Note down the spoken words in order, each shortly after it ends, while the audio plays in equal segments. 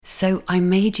So I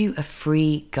made you a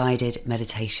free guided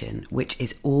meditation, which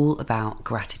is all about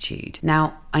gratitude.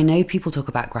 Now, I know people talk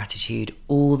about gratitude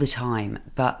all the time,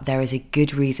 but there is a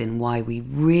good reason why we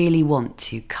really want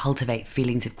to cultivate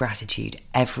feelings of gratitude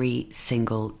every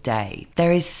single day.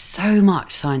 There is so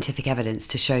much scientific evidence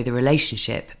to show the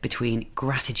relationship between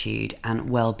gratitude and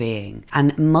well-being,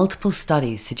 and multiple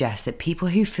studies suggest that people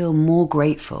who feel more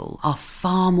grateful are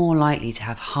far more likely to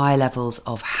have higher levels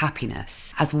of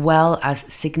happiness, as well as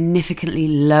significantly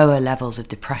lower levels of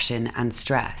depression and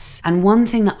stress. And one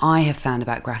thing that I have found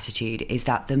about gratitude is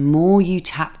that the more you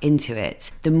tap into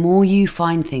it, the more you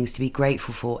find things to be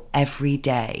grateful for every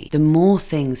day, the more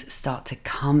things start to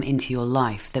come into your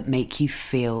life that make you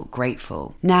feel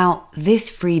grateful. Now, this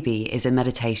freebie is a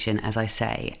meditation, as I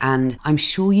say, and I'm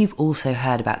sure you've also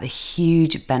heard about the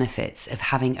huge benefits of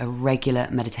having a regular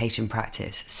meditation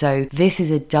practice. So this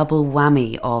is a double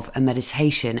whammy of a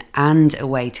meditation and a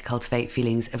way to cultivate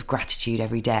feelings of gratitude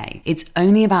every day. It's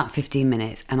only about 15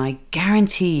 minutes, and I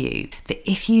guarantee you that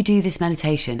if you do this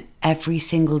meditation every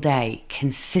single day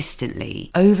consistently,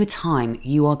 over time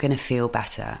you are going to feel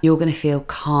better. You're going to feel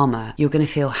calmer. You're going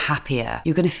to feel happier.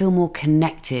 You're going to feel more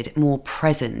connected, more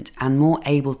present, and more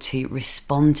able to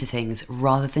respond to things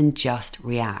rather than just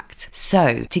react.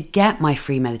 So to get my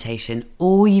free meditation,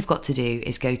 all you've got to do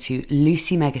is go to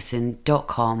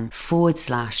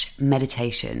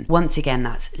lucymeggeson.com/meditation. Once again,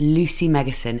 that's Lucy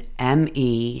Meggeson,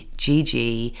 MEGGESON,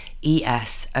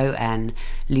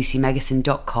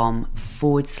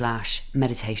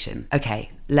 lucymeggeson.com/meditation.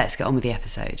 Okay, let's get on with the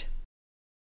episode.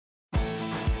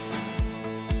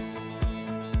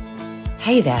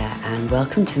 Hey there, and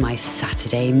welcome to my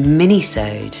Saturday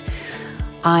Minisode.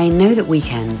 I know that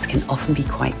weekends can often be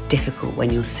quite difficult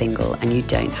when you're single and you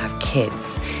don't have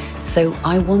kids. So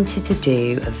I wanted to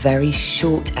do a very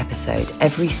short episode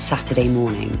every Saturday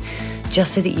morning,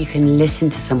 just so that you can listen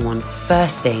to someone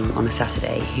first thing on a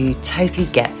Saturday who totally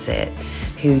gets it,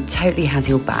 who totally has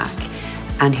your back,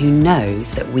 and who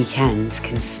knows that weekends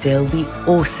can still be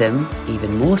awesome,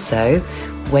 even more so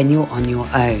when you're on your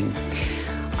own.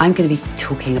 I'm going to be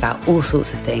talking about all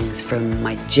sorts of things, from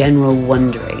my general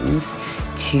wonderings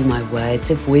to my words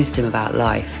of wisdom about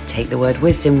life. Take the word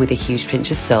wisdom with a huge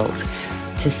pinch of salt.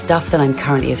 To stuff that I'm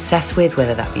currently obsessed with,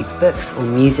 whether that be books or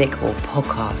music or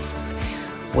podcasts.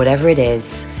 Whatever it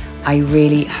is, I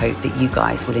really hope that you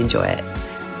guys will enjoy it.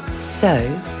 So,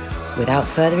 without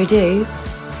further ado,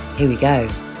 here we go.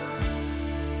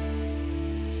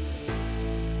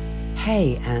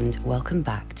 Hey, and welcome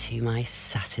back to my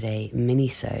Saturday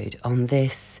Minisode on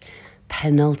this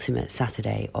penultimate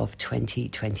Saturday of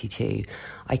 2022.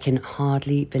 I can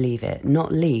hardly believe it,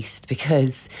 not least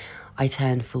because I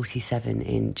turned 47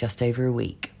 in just over a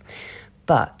week.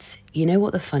 But you know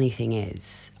what the funny thing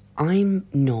is? I'm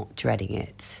not dreading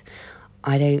it.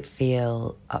 I don't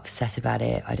feel upset about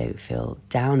it. I don't feel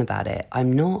down about it.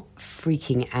 I'm not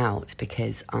freaking out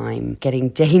because I'm getting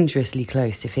dangerously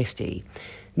close to 50.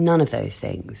 None of those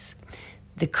things.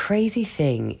 The crazy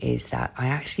thing is that I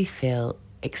actually feel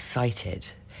excited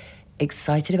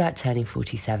about turning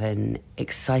 47,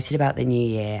 excited about the new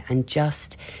year, and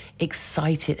just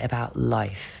excited about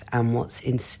life and what's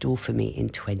in store for me in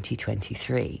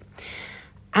 2023.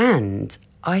 And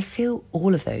I feel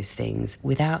all of those things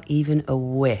without even a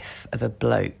whiff of a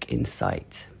bloke in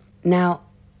sight. Now,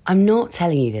 I'm not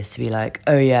telling you this to be like,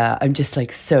 oh yeah, I'm just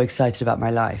like so excited about my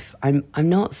life. I'm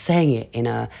not saying it in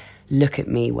a look at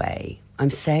me way. I'm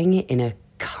saying it in a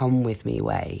come with me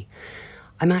way.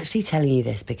 I'm actually telling you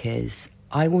this because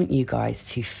I want you guys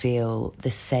to feel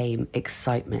the same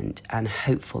excitement and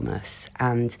hopefulness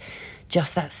and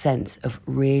just that sense of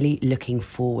really looking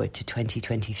forward to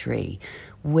 2023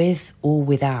 with or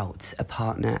without a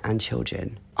partner and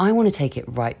children. I want to take it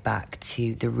right back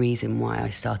to the reason why I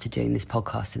started doing this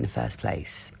podcast in the first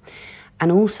place.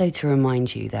 And also to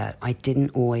remind you that I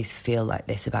didn't always feel like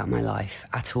this about my life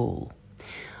at all.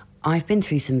 I've been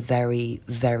through some very,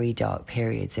 very dark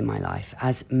periods in my life,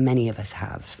 as many of us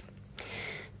have.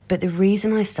 But the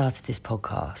reason I started this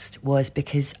podcast was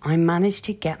because I managed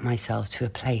to get myself to a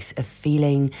place of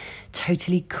feeling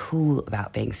totally cool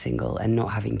about being single and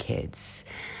not having kids.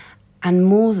 And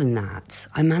more than that,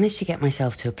 I managed to get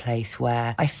myself to a place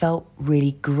where I felt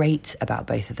really great about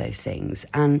both of those things.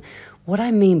 And what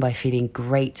I mean by feeling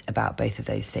great about both of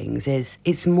those things is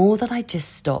it's more that I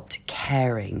just stopped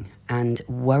caring and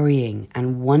worrying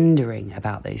and wondering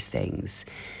about those things,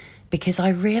 because I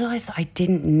realised that I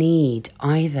didn't need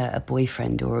either a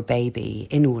boyfriend or a baby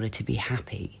in order to be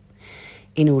happy,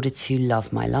 in order to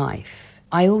love my life.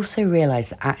 I also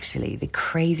realised that actually the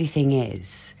crazy thing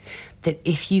is that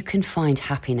if you can find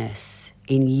happiness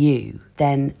in you,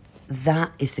 then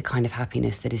that is the kind of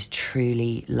happiness that is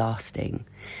truly lasting.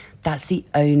 That's the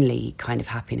only kind of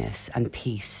happiness and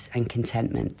peace and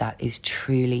contentment that is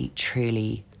truly,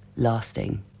 truly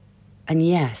lasting. And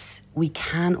yes, we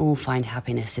can all find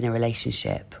happiness in a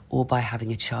relationship or by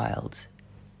having a child,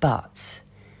 but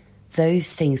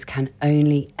those things can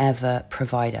only ever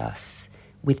provide us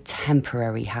with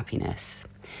temporary happiness.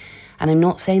 And I'm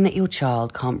not saying that your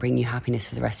child can't bring you happiness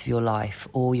for the rest of your life,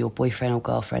 or your boyfriend or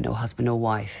girlfriend or husband or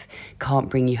wife can't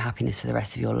bring you happiness for the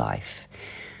rest of your life.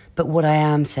 But what I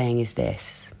am saying is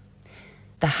this: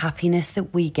 the happiness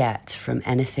that we get from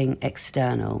anything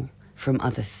external, from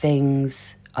other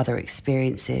things, other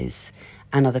experiences,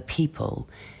 and other people,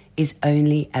 is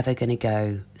only ever going to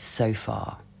go so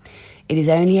far. It is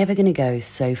only ever going to go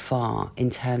so far in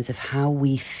terms of how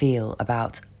we feel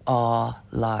about our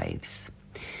lives.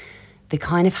 The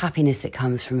kind of happiness that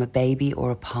comes from a baby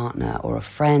or a partner or a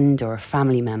friend or a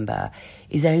family member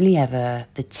is only ever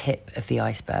the tip of the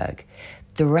iceberg.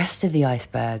 The rest of the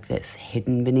iceberg that's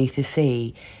hidden beneath the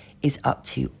sea is up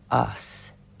to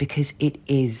us, because it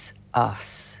is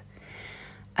us.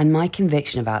 And my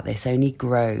conviction about this only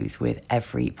grows with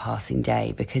every passing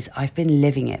day, because I've been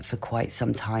living it for quite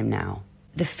some time now.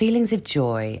 The feelings of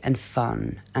joy and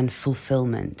fun and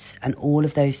fulfillment and all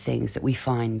of those things that we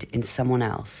find in someone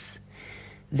else,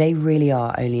 they really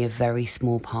are only a very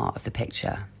small part of the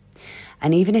picture.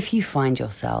 And even if you find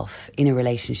yourself in a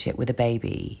relationship with a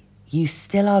baby, you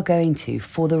still are going to,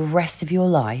 for the rest of your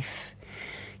life,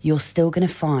 you're still going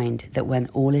to find that when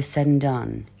all is said and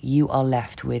done, you are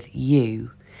left with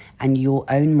you and your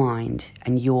own mind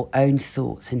and your own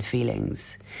thoughts and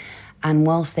feelings. And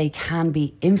whilst they can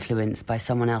be influenced by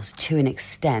someone else to an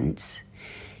extent,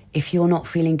 if you're not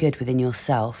feeling good within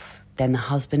yourself, then the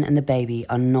husband and the baby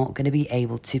are not going to be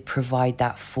able to provide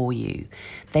that for you.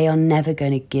 They are never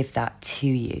going to give that to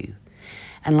you.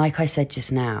 And like I said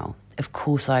just now, of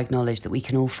course I acknowledge that we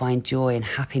can all find joy and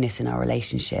happiness in our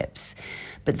relationships,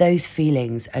 but those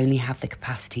feelings only have the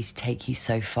capacity to take you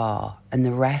so far, and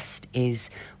the rest is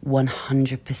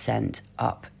 100%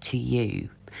 up to you.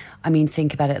 I mean,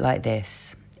 think about it like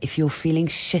this. If you're feeling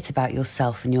shit about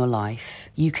yourself and your life,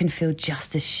 you can feel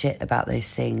just as shit about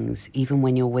those things even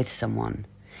when you're with someone.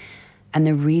 And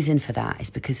the reason for that is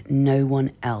because no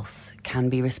one else can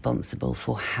be responsible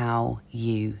for how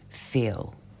you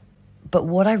feel. But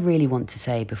what I really want to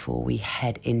say before we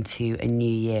head into a new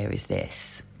year is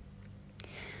this.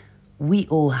 We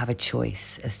all have a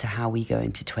choice as to how we go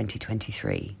into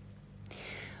 2023.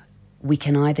 We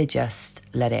can either just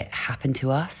let it happen to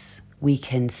us. We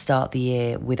can start the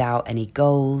year without any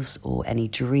goals or any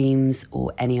dreams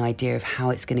or any idea of how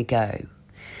it's going to go.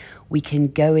 We can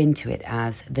go into it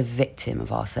as the victim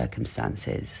of our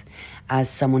circumstances, as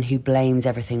someone who blames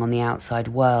everything on the outside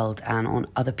world and on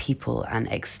other people and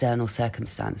external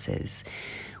circumstances.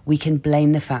 We can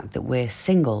blame the fact that we're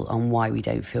single on why we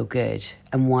don't feel good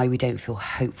and why we don't feel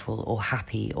hopeful or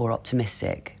happy or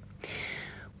optimistic.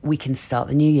 We can start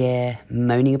the new year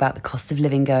moaning about the cost of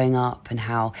living going up and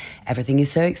how everything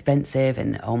is so expensive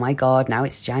and oh my God, now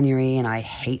it's January and I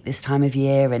hate this time of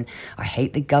year and I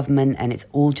hate the government and it's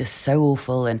all just so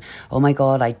awful and oh my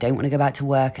God, I don't want to go back to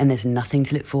work and there's nothing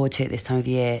to look forward to at this time of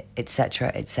year,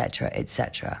 etc., etc.,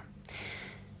 etc.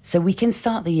 So we can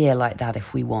start the year like that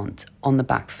if we want, on the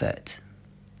back foot.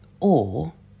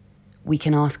 Or we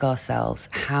can ask ourselves,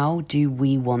 how do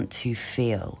we want to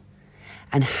feel?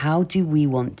 And how do we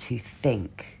want to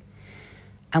think?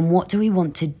 And what do we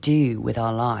want to do with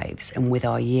our lives and with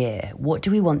our year? What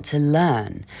do we want to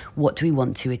learn? What do we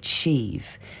want to achieve?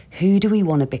 Who do we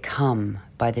want to become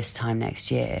by this time next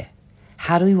year?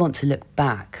 How do we want to look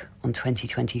back on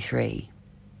 2023?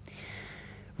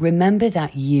 Remember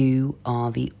that you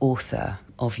are the author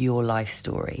of your life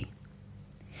story.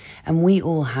 And we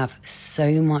all have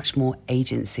so much more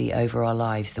agency over our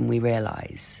lives than we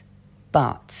realize.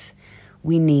 But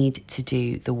we need to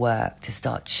do the work to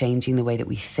start changing the way that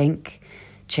we think,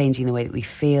 changing the way that we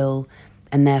feel,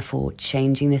 and therefore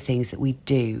changing the things that we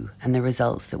do and the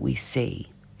results that we see.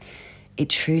 It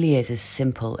truly is as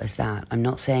simple as that. I'm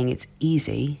not saying it's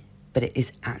easy, but it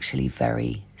is actually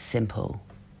very simple,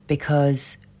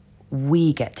 because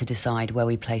we get to decide where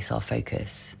we place our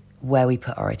focus, where we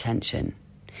put our attention.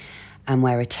 And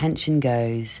where attention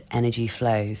goes, energy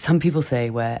flows. Some people say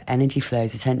where energy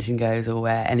flows, attention goes, or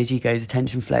where energy goes,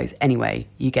 attention flows. Anyway,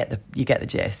 you get the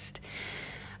gist.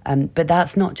 But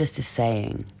that's not just a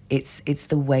saying. It's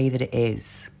the way that it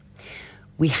is.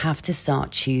 We have to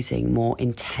start choosing more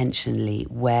intentionally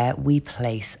where we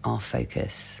place our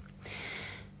focus.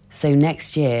 So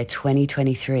next year,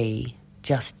 2023,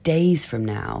 just days from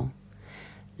now,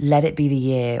 Let it be the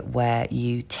year where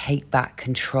you take back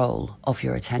control of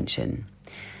your attention.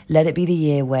 Let it be the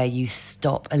year where you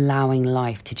stop allowing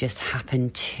life to just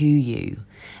happen to you,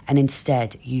 and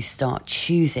instead you start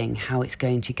choosing how it's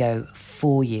going to go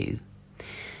for you.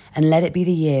 And let it be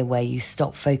the year where you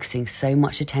stop focusing so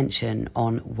much attention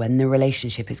on when the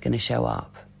relationship is going to show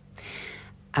up.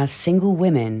 As single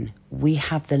women, we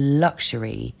have the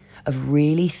luxury of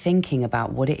really thinking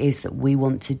about what it is that we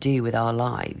want to do with our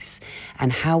lives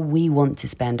and how we want to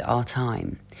spend our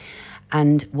time.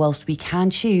 And whilst we can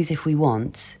choose, if we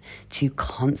want, to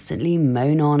constantly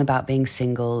moan on about being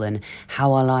single and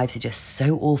how our lives are just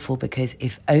so awful because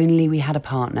if only we had a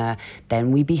partner,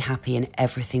 then we'd be happy and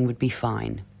everything would be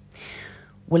fine.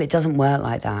 Well, it doesn't work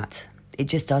like that. It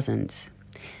just doesn't.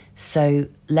 So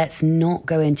let's not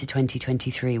go into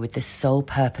 2023 with the sole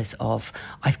purpose of,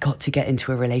 I've got to get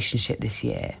into a relationship this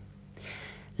year.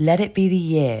 Let it be the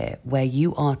year where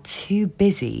you are too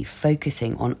busy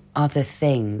focusing on other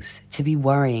things to be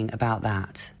worrying about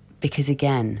that. Because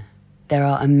again, there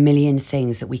are a million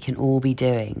things that we can all be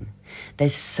doing.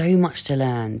 There's so much to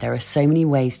learn. There are so many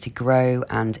ways to grow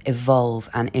and evolve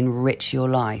and enrich your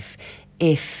life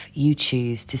if you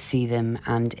choose to see them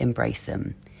and embrace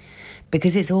them.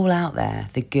 Because it's all out there,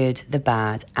 the good, the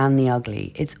bad, and the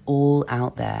ugly. It's all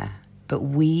out there. But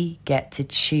we get to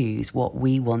choose what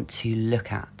we want to look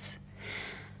at.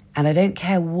 And I don't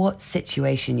care what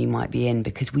situation you might be in,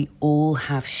 because we all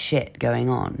have shit going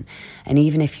on. And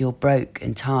even if you're broke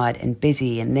and tired and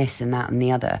busy and this and that and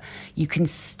the other, you can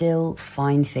still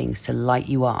find things to light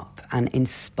you up and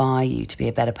inspire you to be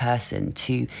a better person,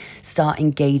 to start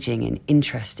engaging in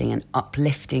interesting and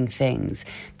uplifting things.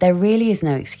 There really is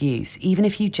no excuse, even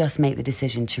if you just make the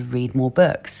decision to read more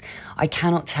books. I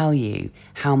cannot tell you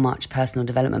how much personal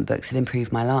development books have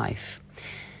improved my life.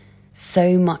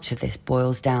 So much of this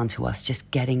boils down to us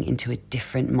just getting into a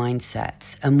different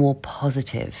mindset, a more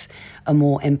positive, a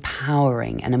more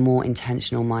empowering, and a more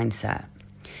intentional mindset.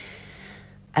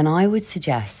 And I would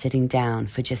suggest sitting down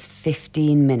for just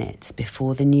 15 minutes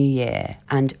before the new year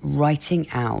and writing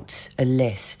out a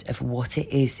list of what it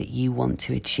is that you want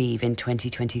to achieve in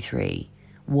 2023.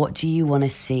 What do you want to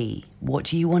see? What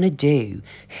do you want to do?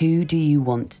 Who do you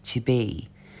want to be?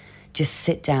 Just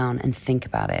sit down and think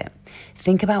about it.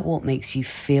 Think about what makes you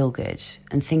feel good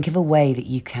and think of a way that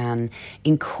you can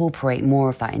incorporate more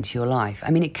of that into your life. I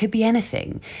mean, it could be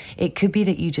anything. It could be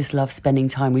that you just love spending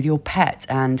time with your pet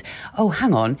and, oh,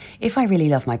 hang on, if I really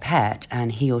love my pet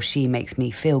and he or she makes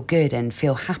me feel good and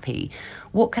feel happy,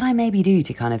 what can I maybe do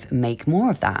to kind of make more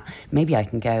of that? Maybe I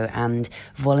can go and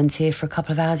volunteer for a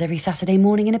couple of hours every Saturday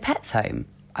morning in a pet's home.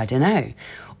 I don't know.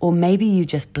 Or maybe you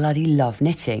just bloody love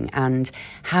knitting, and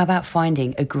how about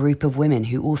finding a group of women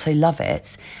who also love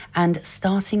it and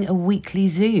starting a weekly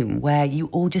Zoom where you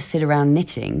all just sit around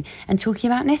knitting and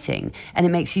talking about knitting, and it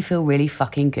makes you feel really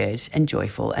fucking good and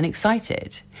joyful and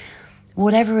excited.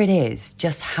 Whatever it is,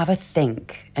 just have a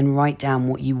think and write down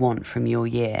what you want from your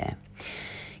year.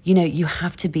 You know, you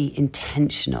have to be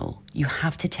intentional. You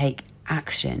have to take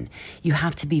action. You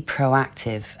have to be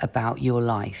proactive about your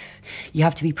life. You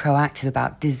have to be proactive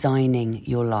about designing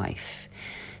your life.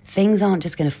 Things aren't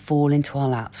just going to fall into our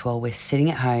laps while we're sitting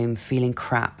at home feeling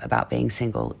crap about being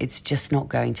single. It's just not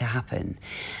going to happen.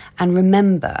 And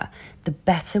remember, the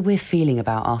better we're feeling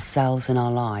about ourselves and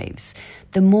our lives,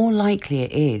 the more likely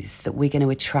it is that we're going to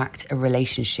attract a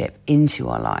relationship into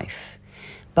our life.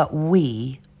 But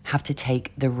we have to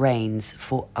take the reins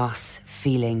for us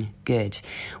feeling good.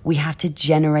 We have to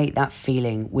generate that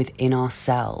feeling within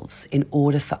ourselves in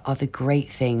order for other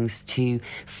great things to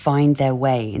find their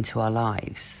way into our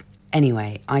lives.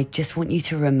 Anyway, I just want you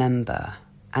to remember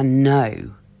and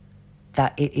know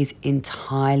that it is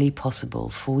entirely possible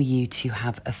for you to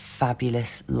have a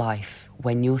fabulous life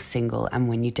when you're single and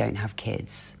when you don't have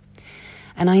kids.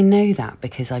 And I know that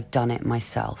because I've done it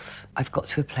myself. I've got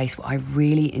to a place where I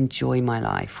really enjoy my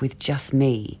life with just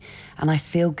me, and I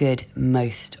feel good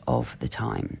most of the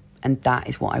time. And that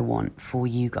is what I want for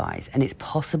you guys. And it's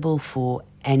possible for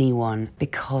anyone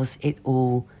because it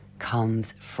all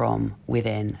comes from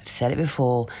within. I've said it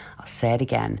before, I'll say it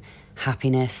again.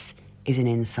 Happiness is an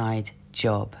inside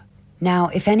job. Now,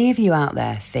 if any of you out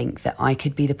there think that I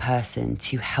could be the person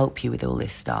to help you with all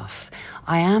this stuff,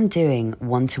 I am doing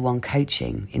one-to-one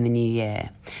coaching in the new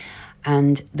year.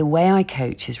 And the way I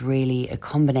coach is really a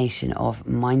combination of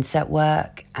mindset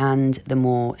work and the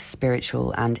more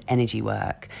spiritual and energy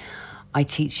work. I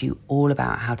teach you all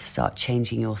about how to start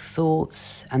changing your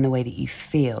thoughts and the way that you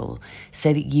feel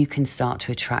so that you can start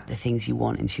to attract the things you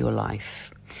want into your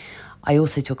life. I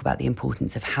also talk about the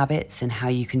importance of habits and how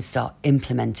you can start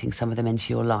implementing some of them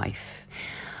into your life.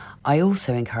 I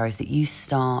also encourage that you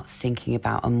start thinking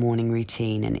about a morning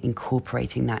routine and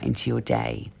incorporating that into your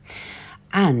day.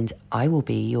 And I will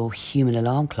be your human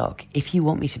alarm clock if you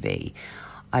want me to be.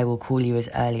 I will call you as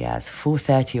early as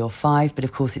 4:30 or 5, but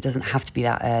of course it doesn't have to be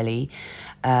that early.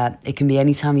 It can be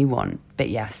any time you want. But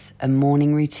yes, a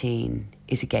morning routine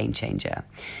is a game changer.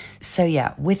 So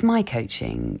yeah, with my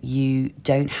coaching, you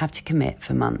don't have to commit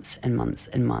for months and months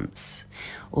and months.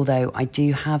 Although I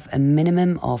do have a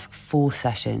minimum of 4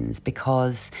 sessions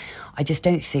because I just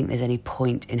don't think there's any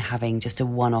point in having just a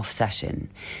one-off session.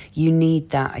 You need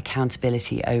that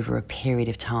accountability over a period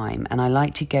of time. And I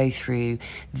like to go through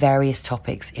various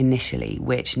topics initially,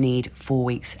 which need 4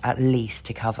 weeks at least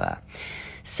to cover.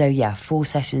 So yeah, 4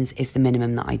 sessions is the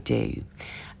minimum that I do.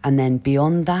 And then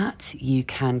beyond that, you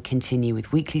can continue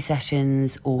with weekly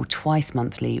sessions or twice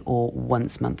monthly or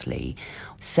once monthly.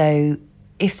 So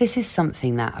if this is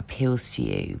something that appeals to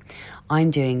you,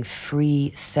 I'm doing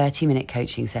free 30-minute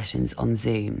coaching sessions on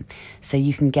Zoom. So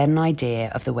you can get an idea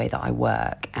of the way that I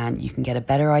work and you can get a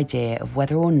better idea of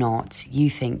whether or not you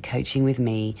think coaching with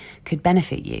me could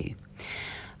benefit you.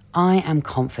 I am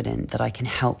confident that I can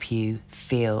help you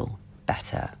feel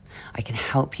better. I can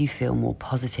help you feel more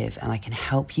positive, and I can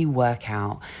help you work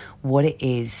out what it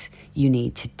is you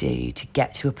need to do to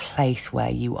get to a place where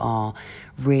you are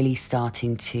really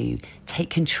starting to take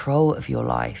control of your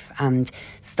life and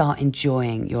start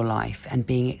enjoying your life and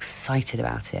being excited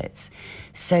about it.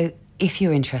 So if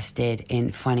you're interested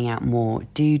in finding out more,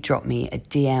 do drop me a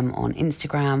DM on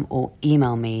Instagram or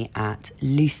email me at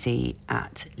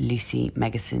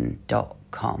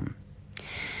lucy@lucymegacin.com.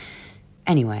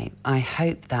 Anyway, I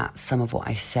hope that some of what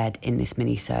I've said in this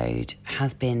minisode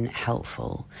has been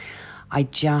helpful. I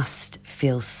just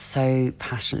feel so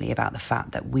passionately about the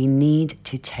fact that we need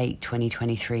to take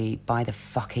 2023 by the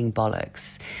fucking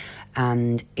bollocks.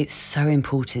 And it's so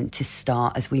important to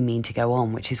start as we mean to go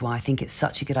on, which is why I think it's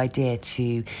such a good idea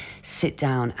to sit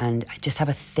down and just have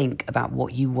a think about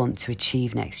what you want to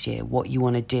achieve next year, what you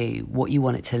want to do, what you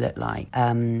want it to look like.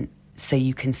 So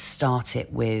you can start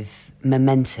it with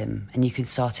momentum and you can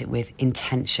start it with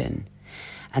intention.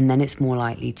 And then it's more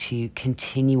likely to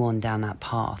continue on down that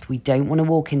path. We don't want to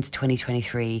walk into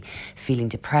 2023 feeling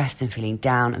depressed and feeling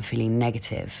down and feeling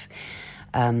negative.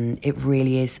 It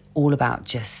really is all about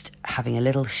just having a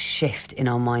little shift in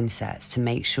our mindsets to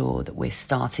make sure that we're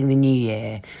starting the new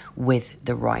year with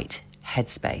the right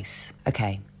headspace.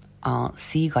 Okay, I'll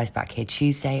see you guys back here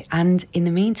Tuesday. And in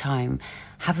the meantime,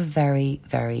 have a very,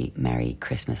 very Merry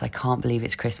Christmas. I can't believe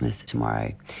it's Christmas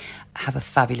tomorrow. Have a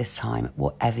fabulous time,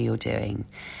 whatever you're doing.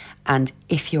 And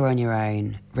if you're on your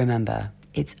own, remember,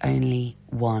 it's only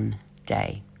one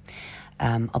day.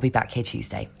 I'll be back here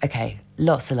Tuesday. Okay,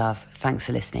 lots of love. Thanks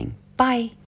for listening.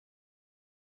 Bye.